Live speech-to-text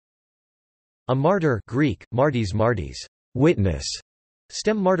A martyr Greek, martys, witness,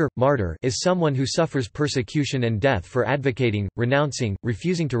 stem martyr, is someone who suffers persecution and death for advocating, renouncing,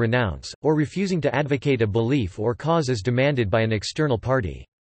 refusing to renounce, or refusing to advocate a belief or cause as demanded by an external party.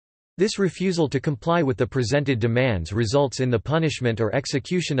 This refusal to comply with the presented demands results in the punishment or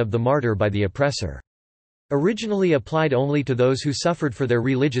execution of the martyr by the oppressor. Originally applied only to those who suffered for their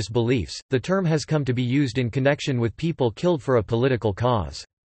religious beliefs, the term has come to be used in connection with people killed for a political cause.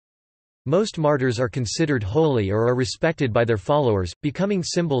 Most martyrs are considered holy or are respected by their followers, becoming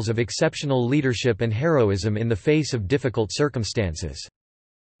symbols of exceptional leadership and heroism in the face of difficult circumstances.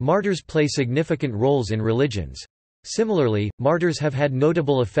 Martyrs play significant roles in religions. Similarly, martyrs have had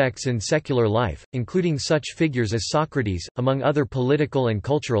notable effects in secular life, including such figures as Socrates, among other political and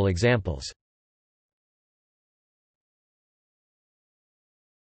cultural examples.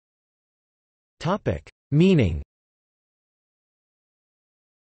 Meaning.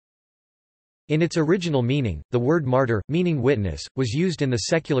 In its original meaning, the word martyr, meaning witness, was used in the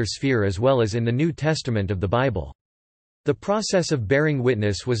secular sphere as well as in the New Testament of the Bible. The process of bearing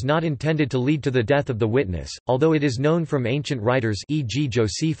witness was not intended to lead to the death of the witness, although it is known from ancient writers e.g.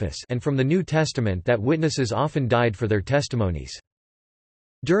 Josephus and from the New Testament that witnesses often died for their testimonies.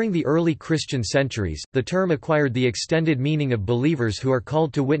 During the early Christian centuries, the term acquired the extended meaning of believers who are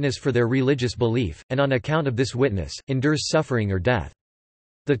called to witness for their religious belief, and on account of this witness, endures suffering or death.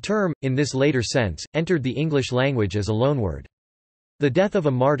 The term, in this later sense, entered the English language as a loanword. The death of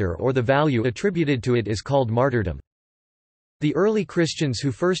a martyr or the value attributed to it is called martyrdom. The early Christians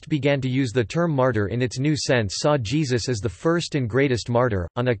who first began to use the term martyr in its new sense saw Jesus as the first and greatest martyr,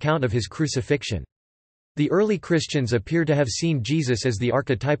 on account of his crucifixion. The early Christians appear to have seen Jesus as the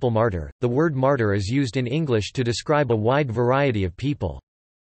archetypal martyr. The word martyr is used in English to describe a wide variety of people.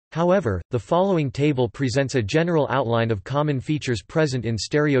 However, the following table presents a general outline of common features present in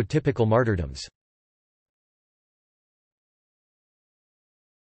stereotypical martyrdoms.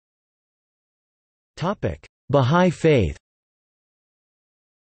 Bahá'í Faith.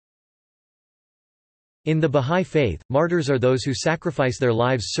 In the Bahá'í Faith, martyrs are those who sacrifice their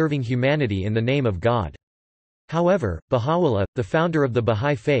lives serving humanity in the name of God. However, Baha'u'llah, the founder of the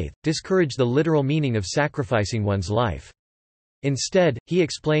Bahá'í Faith, discouraged the literal meaning of sacrificing one's life. Instead, he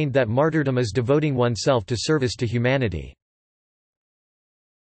explained that martyrdom is devoting oneself to service to humanity.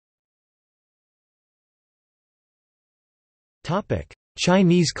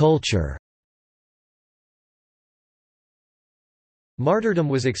 Chinese culture. Martyrdom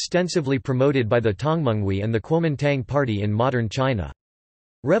was extensively promoted by the Tongmenghui and the Kuomintang party in modern China.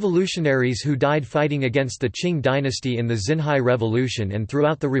 Revolutionaries who died fighting against the Qing dynasty in the Xinhai Revolution and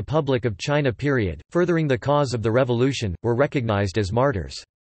throughout the Republic of China period, furthering the cause of the revolution, were recognized as martyrs.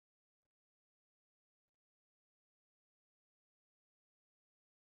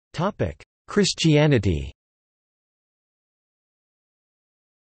 Christianity.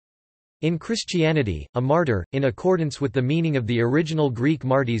 In Christianity, a martyr, in accordance with the meaning of the original Greek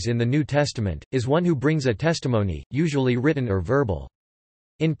martys in the New Testament, is one who brings a testimony, usually written or verbal.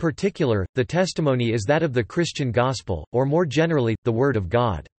 In particular, the testimony is that of the Christian gospel, or more generally, the Word of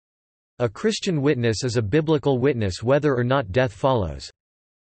God. A Christian witness is a biblical witness whether or not death follows.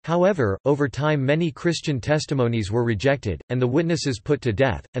 However, over time many Christian testimonies were rejected, and the witnesses put to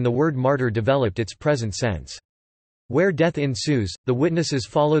death, and the word martyr developed its present sense. Where death ensues, the witnesses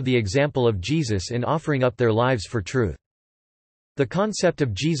follow the example of Jesus in offering up their lives for truth. The concept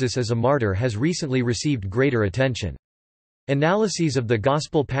of Jesus as a martyr has recently received greater attention. Analyses of the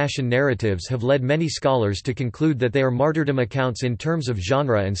Gospel Passion narratives have led many scholars to conclude that they are martyrdom accounts in terms of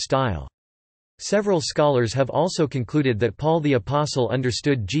genre and style. Several scholars have also concluded that Paul the Apostle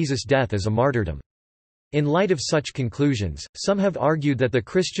understood Jesus' death as a martyrdom. In light of such conclusions, some have argued that the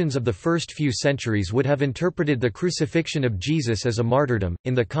Christians of the first few centuries would have interpreted the crucifixion of Jesus as a martyrdom.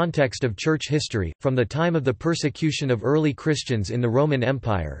 In the context of church history, from the time of the persecution of early Christians in the Roman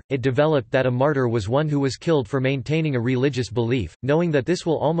Empire, it developed that a martyr was one who was killed for maintaining a religious belief, knowing that this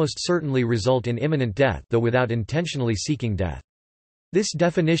will almost certainly result in imminent death, though without intentionally seeking death. This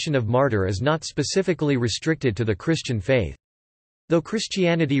definition of martyr is not specifically restricted to the Christian faith. Though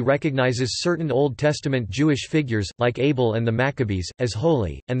Christianity recognizes certain Old Testament Jewish figures, like Abel and the Maccabees, as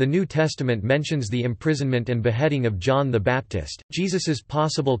holy, and the New Testament mentions the imprisonment and beheading of John the Baptist, Jesus's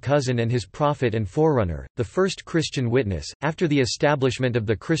possible cousin and his prophet and forerunner, the first Christian witness, after the establishment of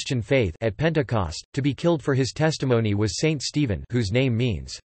the Christian faith at Pentecost, to be killed for his testimony was Saint Stephen, whose name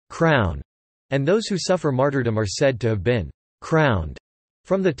means, crown, and those who suffer martyrdom are said to have been crowned.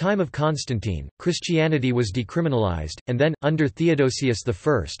 From the time of Constantine, Christianity was decriminalized, and then, under Theodosius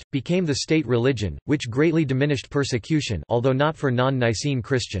I, became the state religion, which greatly diminished persecution, although not for non-Nicene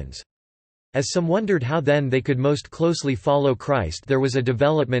Christians. As some wondered how then they could most closely follow Christ, there was a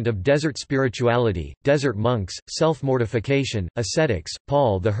development of desert spirituality, desert monks, self-mortification, ascetics,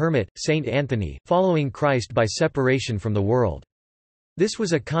 Paul the Hermit, Saint Anthony, following Christ by separation from the world. This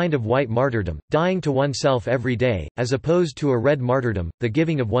was a kind of white martyrdom, dying to oneself every day, as opposed to a red martyrdom, the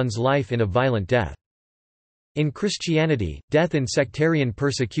giving of one's life in a violent death. In Christianity, death in sectarian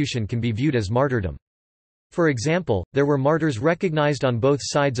persecution can be viewed as martyrdom. For example, there were martyrs recognized on both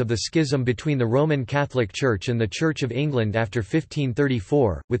sides of the schism between the Roman Catholic Church and the Church of England after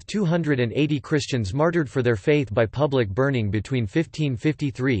 1534, with 280 Christians martyred for their faith by public burning between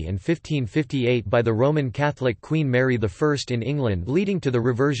 1553 and 1558 by the Roman Catholic Queen Mary I in England, leading to the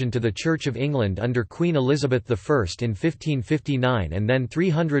reversion to the Church of England under Queen Elizabeth I in 1559, and then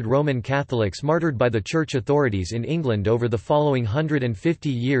 300 Roman Catholics martyred by the Church authorities in England over the following 150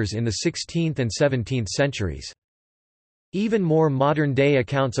 years in the 16th and 17th centuries. Even more modern-day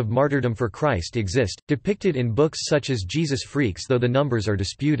accounts of martyrdom for Christ exist, depicted in books such as Jesus Freaks, though the numbers are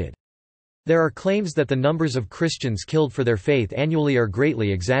disputed. There are claims that the numbers of Christians killed for their faith annually are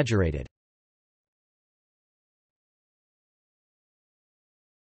greatly exaggerated.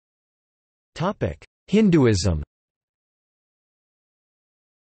 Hinduism.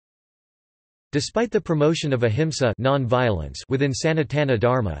 Despite the promotion of ahimsa non-violence within Sanatana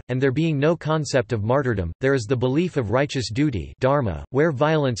Dharma, and there being no concept of martyrdom, there is the belief of righteous duty dharma, where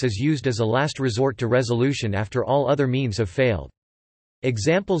violence is used as a last resort to resolution after all other means have failed.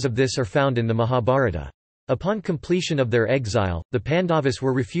 Examples of this are found in the Mahabharata. Upon completion of their exile, the Pandavas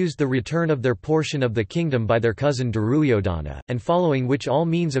were refused the return of their portion of the kingdom by their cousin Duryodhana, and following which all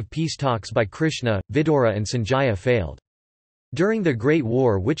means of peace talks by Krishna, Vidura and Sanjaya failed. During the Great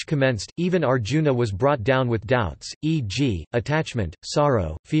War which commenced, even Arjuna was brought down with doubts, e.g., attachment,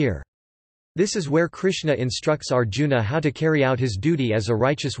 sorrow, fear. This is where Krishna instructs Arjuna how to carry out his duty as a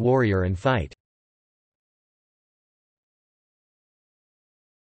righteous warrior and fight.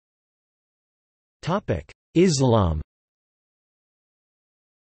 Islam.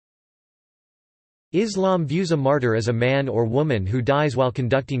 Islam views a martyr as a man or woman who dies while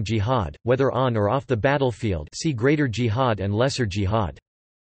conducting jihad, whether on or off the battlefield. See Greater Jihad and Lesser Jihad.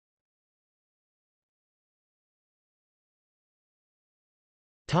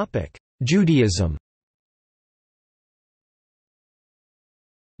 Judaism.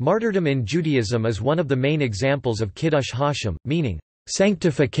 Martyrdom in Judaism is one of the main examples of Kiddush Hashem, meaning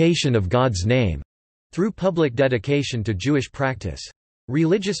sanctification of God's name, through public dedication to Jewish practice.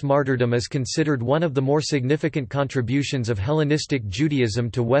 Religious martyrdom is considered one of the more significant contributions of Hellenistic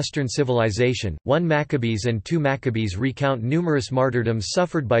Judaism to Western civilization. 1 Maccabees and 2 Maccabees recount numerous martyrdoms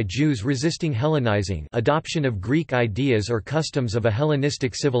suffered by Jews resisting Hellenizing, adoption of Greek ideas or customs of a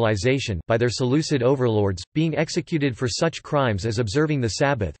Hellenistic civilization, by their Seleucid overlords, being executed for such crimes as observing the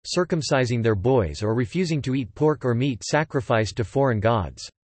Sabbath, circumcising their boys, or refusing to eat pork or meat sacrificed to foreign gods.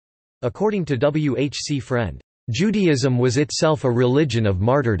 According to W. H. C. Friend, Judaism was itself a religion of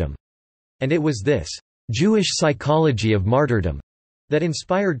martyrdom, and it was this Jewish psychology of martyrdom that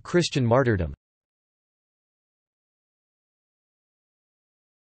inspired Christian martyrdom.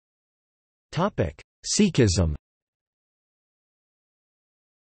 Sikhism.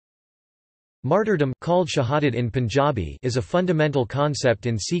 Martyrdom, called shahadat in Punjabi, is a fundamental concept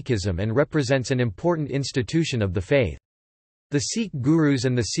in Sikhism and represents an important institution of the faith. The Sikh gurus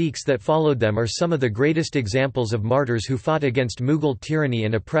and the Sikhs that followed them are some of the greatest examples of martyrs who fought against Mughal tyranny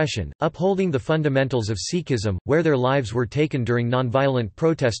and oppression, upholding the fundamentals of Sikhism, where their lives were taken during nonviolent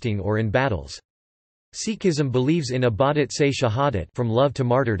protesting or in battles. Sikhism believes in ibadat se shahadat, from love to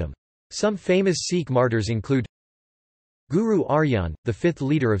martyrdom. Some famous Sikh martyrs include Guru Arjan, the fifth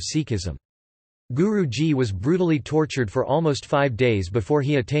leader of Sikhism. Guru Ji was brutally tortured for almost 5 days before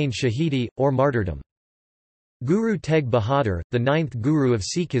he attained shahidi, or martyrdom. Guru Tegh Bahadur, the ninth Guru of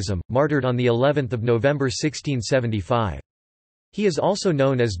Sikhism, martyred on the 11th of November 1675. He is also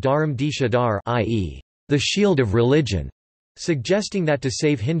known as Dharam di Shadar, i.e., the shield of religion, suggesting that to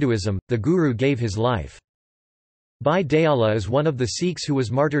save Hinduism, the Guru gave his life. Bhai Dayala is one of the Sikhs who was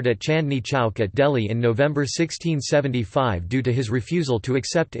martyred at Chandni Chowk at Delhi in November 1675 due to his refusal to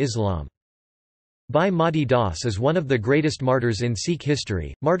accept Islam. Bhai Mati Das is one of the greatest martyrs in Sikh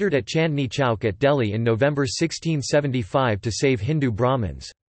history, martyred at Chandni Chowk at Delhi in November 1675 to save Hindu Brahmins.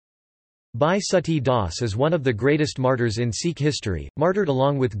 Bhai Sati Das is one of the greatest martyrs in Sikh history, martyred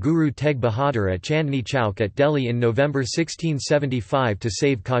along with Guru Tegh Bahadur at Chandni Chowk at Delhi in November 1675 to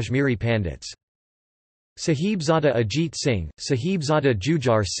save Kashmiri Pandits. Sahibzada Ajit Singh, Sahibzada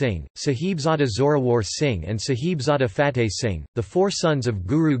Jujhar Singh, Sahibzada Zorawar Singh and Sahibzada Fateh Singh, the 4 sons of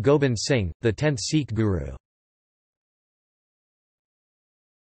Guru Gobind Singh, the 10th Sikh Guru.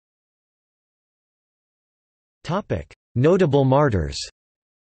 Notable martyrs.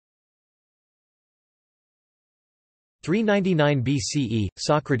 399 BCE,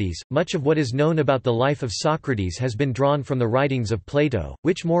 Socrates. Much of what is known about the life of Socrates has been drawn from the writings of Plato,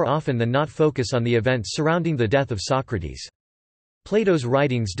 which more often than not focus on the events surrounding the death of Socrates. Plato's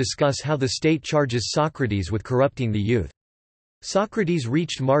writings discuss how the state charges Socrates with corrupting the youth. Socrates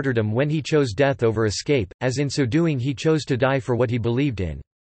reached martyrdom when he chose death over escape, as in so doing he chose to die for what he believed in.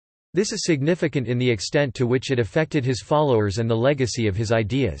 This is significant in the extent to which it affected his followers and the legacy of his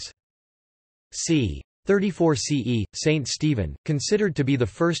ideas. c. 34 CE, Saint Stephen, considered to be the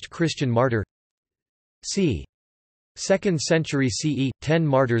first Christian martyr. c. 2nd century CE, 10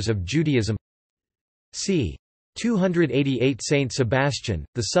 martyrs of Judaism. c. 288 Saint Sebastian,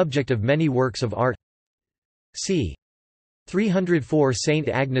 the subject of many works of art. c. 304 Saint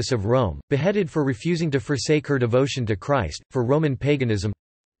Agnes of Rome, beheaded for refusing to forsake her devotion to Christ, for Roman paganism.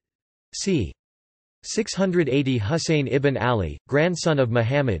 c. 680 Husayn ibn Ali, grandson of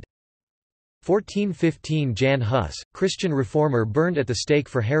Muhammad. 1415 Jan Hus, Christian reformer burned at the stake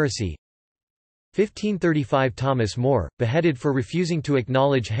for heresy. 1535 Thomas More, beheaded for refusing to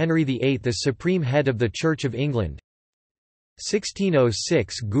acknowledge Henry VIII as supreme head of the Church of England.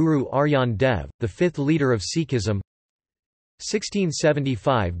 1606 Guru Arjan Dev, the fifth leader of Sikhism.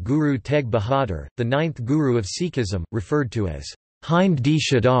 1675 Guru Tegh Bahadur, the ninth Guru of Sikhism, referred to as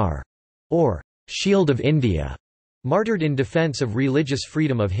Hind-di-Shadar, or Shield of India, martyred in defense of religious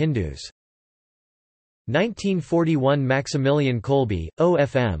freedom of Hindus. 1941 Maximilian Kolbe,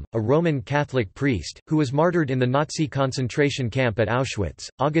 OFM, a Roman Catholic priest, who was martyred in the Nazi concentration camp at Auschwitz,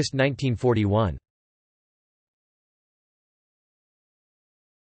 August 1941.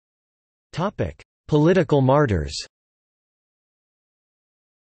 Political martyrs.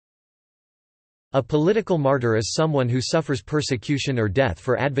 A political martyr is someone who suffers persecution or death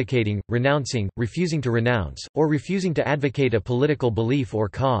for advocating, renouncing, refusing to renounce, or refusing to advocate a political belief or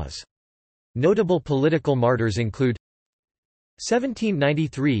cause. Notable political martyrs include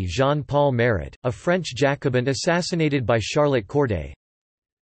 1793 Jean-Paul Marat, a French Jacobin assassinated by Charlotte Corday.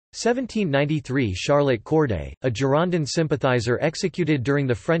 1793 Charlotte Corday, a Girondin sympathizer executed during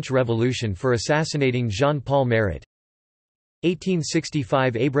the French Revolution for assassinating Jean-Paul Marat.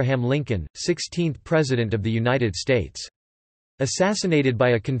 1865 Abraham Lincoln, 16th President of the United States. Assassinated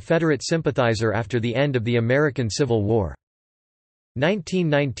by a Confederate sympathizer after the end of the American Civil War.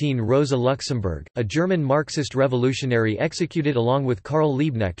 1919 Rosa Luxemburg, a German Marxist revolutionary executed along with Karl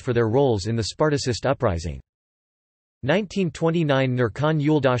Liebknecht for their roles in the Spartacist uprising. 1929 Nurkan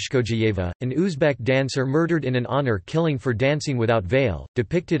Yuldashkojiyeva, an Uzbek dancer murdered in an honor killing for dancing without veil,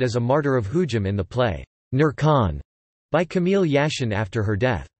 depicted as a martyr of Hujum in the play, Nurkan, by Camille Yashin after her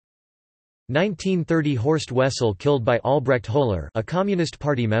death. 1930 Horst Wessel killed by Albrecht Höhler, a Communist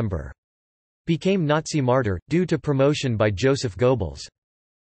Party member. Became Nazi martyr, due to promotion by Joseph Goebbels.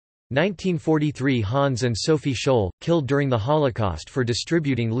 1943 Hans and Sophie Scholl, killed during the Holocaust for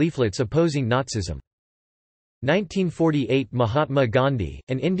distributing leaflets opposing Nazism. 1948 Mahatma Gandhi,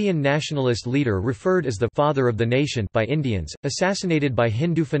 an Indian nationalist leader referred as the «father of the nation» by Indians, assassinated by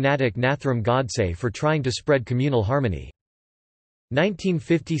Hindu fanatic Nathram Godse for trying to spread communal harmony.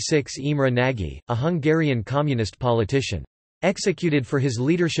 1956 Imre Nagy, a Hungarian communist politician. Executed for his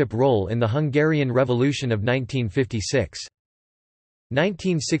leadership role in the Hungarian Revolution of 1956.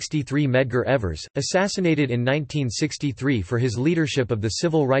 1963 Medgar Evers, assassinated in 1963 for his leadership of the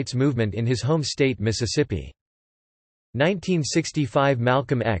civil rights movement in his home state Mississippi. 1965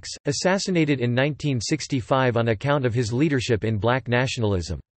 Malcolm X, assassinated in 1965 on account of his leadership in black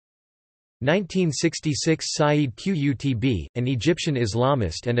nationalism. 1966 Saeed Qutb, an Egyptian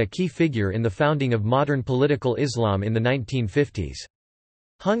Islamist and a key figure in the founding of modern political Islam in the 1950s.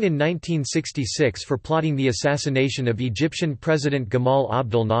 Hung in 1966 for plotting the assassination of Egyptian President Gamal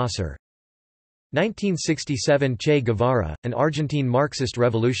Abdel Nasser. 1967 Che Guevara, an Argentine Marxist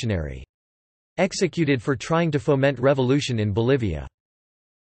revolutionary. Executed for trying to foment revolution in Bolivia.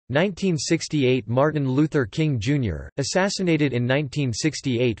 1968 Martin Luther King Jr., assassinated in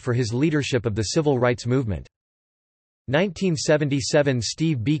 1968 for his leadership of the civil rights movement. 1977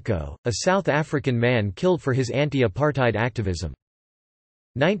 Steve Biko, a South African man killed for his anti-apartheid activism.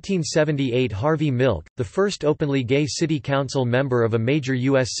 1978 Harvey Milk, the first openly gay city council member of a major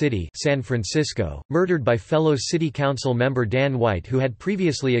U.S. city, San Francisco, murdered by fellow city council member Dan White who had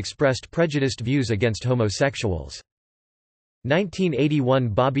previously expressed prejudiced views against homosexuals. 1981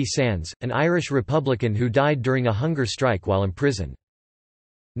 Bobby Sands, an Irish Republican who died during a hunger strike while imprisoned.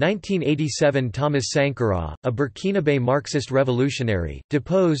 1987 Thomas Sankara, a Burkinabe Marxist revolutionary,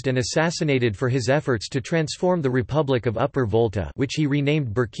 deposed and assassinated for his efforts to transform the Republic of Upper Volta, which he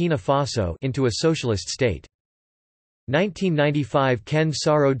renamed Burkina Faso, into a socialist state. 1995 Ken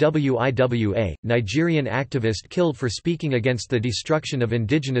Saro Wiwa, Nigerian activist killed for speaking against the destruction of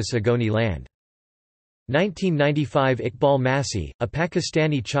indigenous Agoni land. 1995 Iqbal Masih, a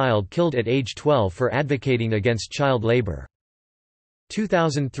Pakistani child killed at age 12 for advocating against child labor.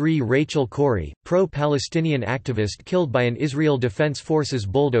 2003 Rachel Corrie, pro-Palestinian activist killed by an Israel Defense Forces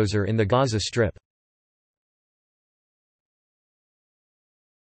bulldozer in the Gaza Strip.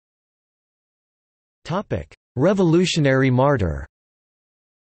 Revolutionary martyr.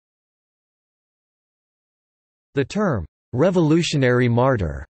 The term, "revolutionary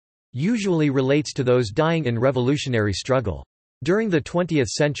martyr", usually relates to those dying in revolutionary struggle. During the 20th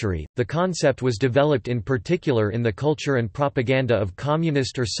century, the concept was developed in particular in the culture and propaganda of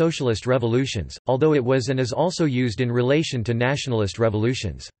communist or socialist revolutions, although it was and is also used in relation to nationalist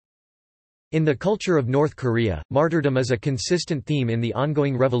revolutions. In the culture of North Korea, martyrdom is a consistent theme in the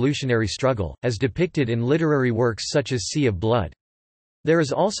ongoing revolutionary struggle, as depicted in literary works such as Sea of Blood. There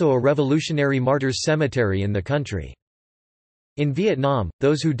is also a revolutionary martyrs cemetery in the country. In Vietnam,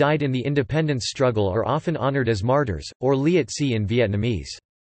 those who died in the independence struggle are often honored as martyrs, or Liet Si in Vietnamese.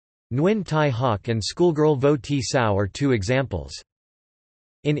 Nguyen Thai Hoc and schoolgirl Vo Thi Sao are two examples.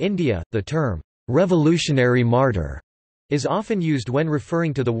 In India, the term, "revolutionary martyr" is often used when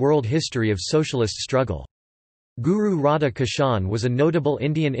referring to the world history of socialist struggle. Guru Radha Kishan was a notable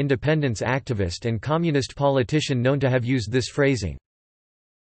Indian independence activist and communist politician known to have used this phrasing.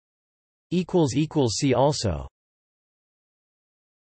 See also